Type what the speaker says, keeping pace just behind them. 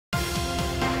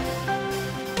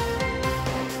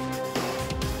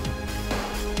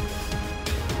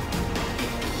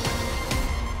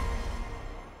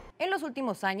los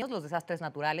últimos años, los desastres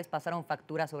naturales pasaron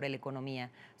factura sobre la economía.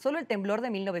 Solo el temblor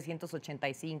de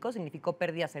 1985 significó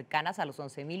pérdidas cercanas a los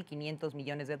 11.500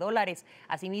 millones de dólares.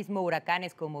 Asimismo,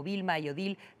 huracanes como Vilma y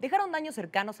Odil dejaron daños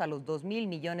cercanos a los 2.000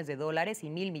 millones de dólares y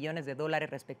 1.000 millones de dólares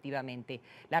respectivamente.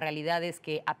 La realidad es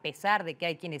que, a pesar de que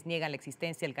hay quienes niegan la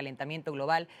existencia del calentamiento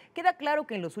global, queda claro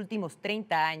que en los últimos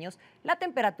 30 años la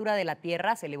temperatura de la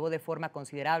Tierra se elevó de forma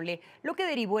considerable, lo que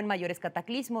derivó en mayores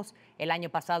cataclismos. El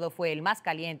año pasado fue el más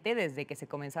caliente desde que se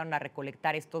comenzaron a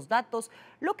recolectar estos datos,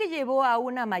 lo que llevó a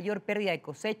una mayor pérdida de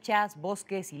cosechas,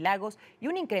 bosques y lagos y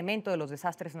un incremento de los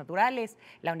desastres naturales.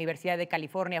 La Universidad de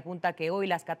California apunta que hoy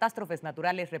las catástrofes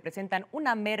naturales representan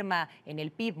una merma en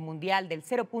el PIB mundial del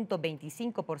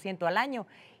 0.25% al año.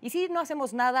 Y si no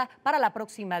hacemos nada, para la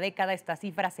próxima década esta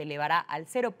cifra se elevará al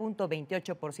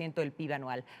 0.28% del PIB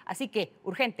anual. Así que,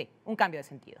 urgente, un cambio de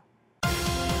sentido.